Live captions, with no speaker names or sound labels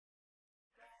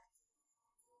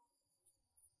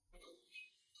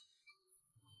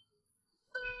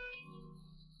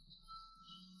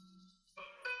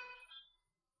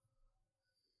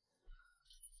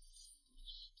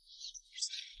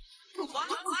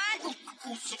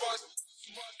Ich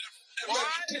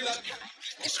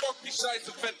rock die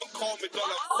Scheiße fett und kaum mit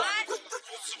Dollar. Du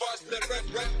warst der Rap.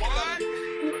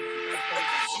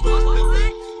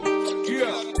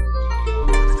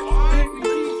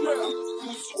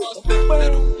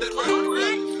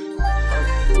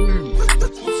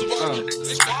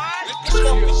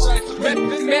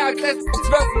 Mehr als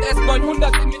S12 und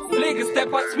S900 in den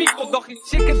Pflegestep als Mikro, doch ich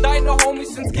schicke deine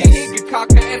Homies ins Gehege.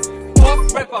 KKS,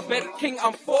 Post-Rapper, Battle King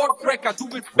am Ford-Cracker. Du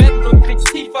willst betten und kriegst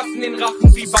tief was in den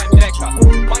Rachen wie beim Bäcker.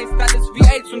 Meinst alles wie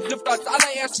AIDS und trifft als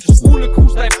allererstes schwule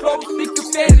Kuh. Dein Flow ist nicht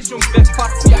gefährlich und brennt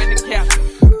fast wie eine Kerze.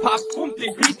 Pass, pump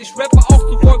den Beat, ich rappe auch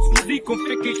zu Volksmusik und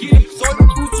ficke jedem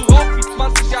Pseudo-Kuh zu Rauch wie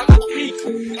 20 Jahre Krieg.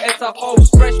 SAV,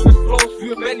 fresh mit Flows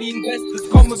für Berlin West. Es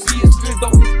komme wie es will,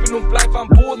 doch ich bin und bleib am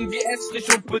Boden wie Estrich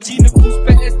und bediene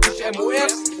Fußball Estrich. MOR,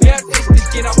 mehr als echt, ich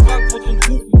geh nach Frankfurt und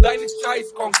rufe deine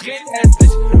Scheiß konkret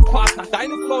hässlich. Pass nach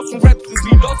deine Flows und Raps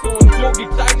wie Lotto und Logik.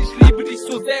 Ich liebe dich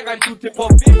so sehr, rein zu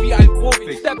Hip-Hop wie ein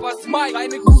Profi. Stepper Smile,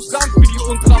 deine Kuh sanft wie die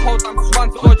untere Haut am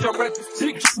Schwanz. Deutscher Rap ist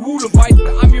zick, schwul und weiß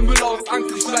der Amir Müller aus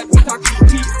Angst. Ich bleib mit taktisch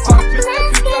tief, fang bis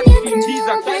wie in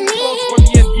dieser kleinen Flows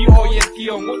verlieren die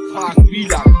Orientierung und fragen wie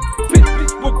lang.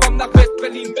 Pittsburgh komm nach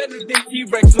West-Berlin, battle den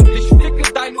T-Rex und ich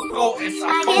ficke deine Frau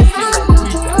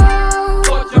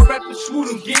Deutscher Rap ist schwul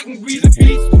und gegen real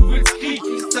Beats, du willst Krieg,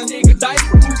 ich zerlege deine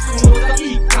Kuh zu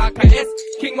Mosaik. KKS,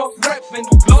 King of Rap, wenn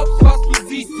du glaubst, was du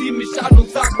siehst, sieh mich an und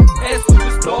sag, du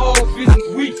bist doof, wir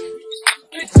sind weak.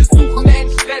 Bitches suchen den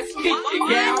Stress, Krieg,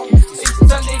 egal. Ich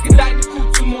zerlege deine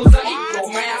Kuh zu Mosaik,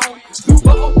 Romeo. Du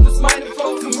behauptest meine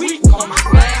Flows sind weak, komm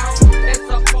down.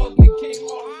 SAV, the King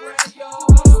of Rap,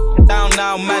 Down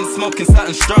now, man, smoking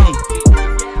something strong.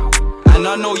 And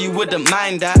I know you wouldn't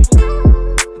mind that,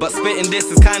 but spitting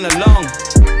this is kinda long.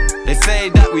 They say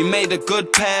that we made a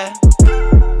good pair.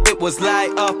 It was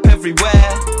light up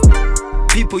everywhere.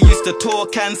 People used to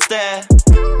talk and stare,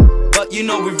 but you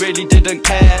know we really didn't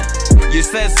care. You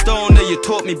said stoner, you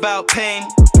taught me about pain.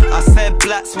 I said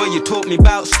blacks, where you taught me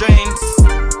about strains.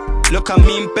 Look, I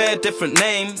mean bare different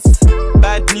names.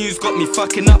 Bad news got me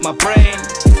fucking up my brain.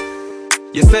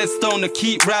 You said stoner,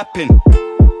 keep rapping.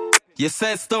 You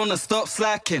said stoner, stop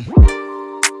slacking.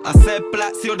 I said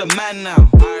blacks, you're the man now.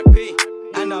 R.I.P.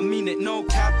 And I mean it, no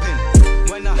capping.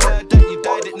 When I heard that you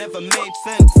died, it never made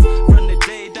sense. From the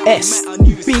day that we met, I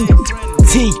knew you were friends.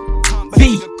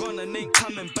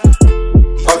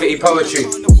 Poverty Poetry.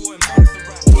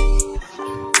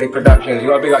 Big Productions. You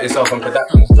gotta big up yourself on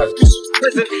productions.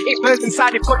 Prison, it burns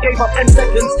inside if God gave up 10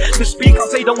 seconds to speak. I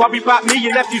say don't worry about me,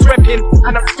 your nephew's repping,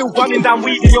 and I'm still running down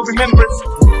weed in your remembrance.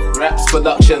 Raps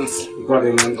Productions. Got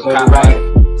it, man. Can't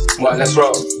bang. What, let's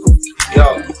roll. Yo,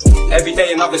 every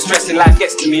day another stressing life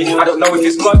gets to me. I don't know if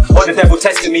it's God or the devil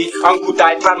testing me. Uncle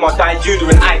died, grandma died, Judah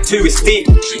and I too, it's deep.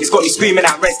 It's got me screaming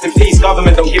out rest in peace.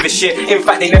 Government don't give a shit. In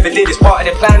fact they never did, it's part of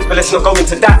their plans, but let's not go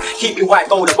into that. Keep it white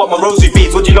gold, I got my rosary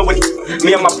beads. What do you know when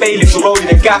me and my bailiffs are rolling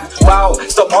the gap? Wow,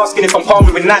 stop asking if I'm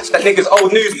palming with Natch. That nigga's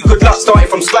old news, good luck starting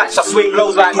from scratch. I swing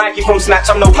blows like Mikey from Snatch.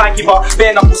 I'm no pikey, but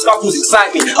bare knuckle scuffles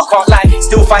excite me. I can't lie,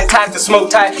 still find time to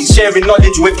smoke tight. Sharing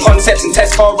knowledge with concepts and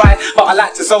test car right. But I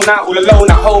like to zone out all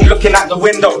alone at home, looking out the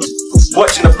window,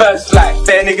 watching the birds fly.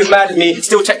 Bare niggas mad at me,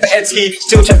 still check the head ski,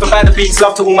 still check the banner beats.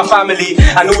 Love to all my family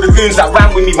and all the goons that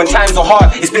ran with me when times were hard.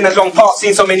 It's been a long part,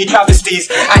 seen so many travesties.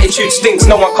 Attitude stinks,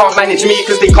 no one can't manage me,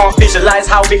 cause they can't visualize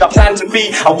how big I plan to be.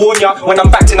 I warn ya, when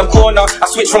I'm backed in a corner, I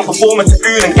switch from performer to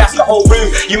goon and gas the whole room.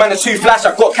 You man are too flash,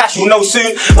 I've got cash, you'll know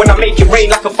soon. When I make it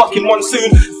rain like a fucking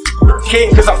monsoon.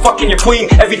 King, cause I'm fucking your queen.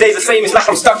 Every day's the same, it's like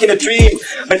I'm stuck in a dream.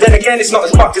 But then again, it's not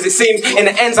as fucked as it seems. In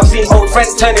the ends, I've seen old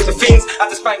friends turn into fiends. I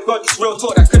just thank God it's real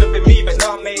talk, that could have been me. But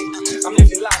nah, mate, I'm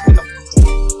living life in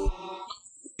the...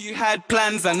 You had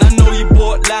plans and I know you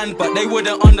bought land, but they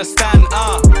wouldn't understand,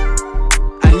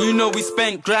 And you know we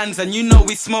spent grands, and you know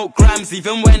we smoked grams,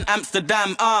 even when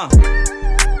Amsterdam,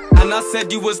 And I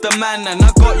said you was the man, and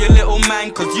I got your little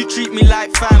man, cause you treat me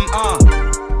like fam,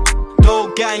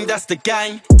 Doe gang, that's the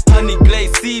gang. Honey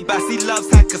glaze, sea bass, he loves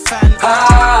Hakkasan.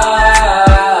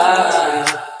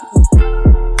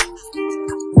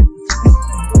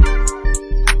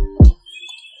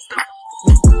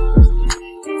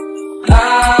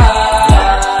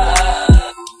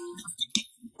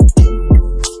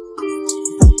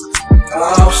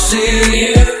 I'll see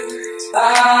you.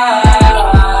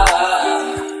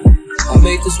 I'll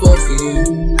make this work for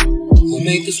you. I'll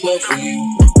make this work for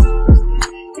you.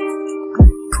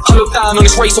 I look down man on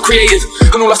this race or creative,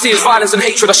 and all I see is violence and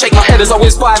hatred. I shake my head as I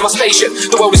whiz by in my spaceship.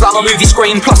 The world is like my movie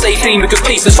screen, plus 18, because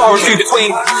peace is far and few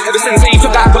between. Ever since Eve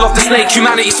took the apple off the snake,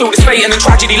 humanity saw this fate and then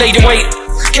tragedy laid in wait.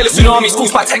 Killer tsunamis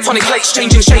caused by tectonic plates,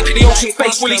 changing shape in the ocean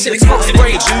space, releasing explosive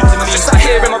rage. I'm just sat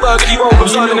here in my burgundy robe,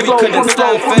 observing the globe, couldn't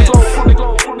stand feds,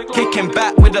 kicking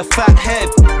back with a fat head.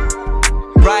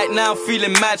 Right now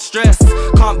feeling mad stress.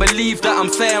 Can't believe that I'm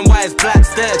saying why is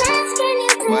Black's dead.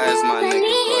 Why is my nigga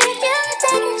gone?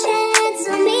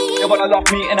 You wanna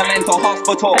lock me in a mental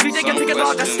hospital. Every day Some you take a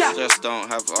larger questions step. just don't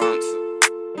have answer.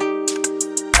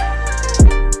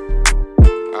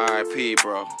 R.I.P.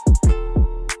 bro.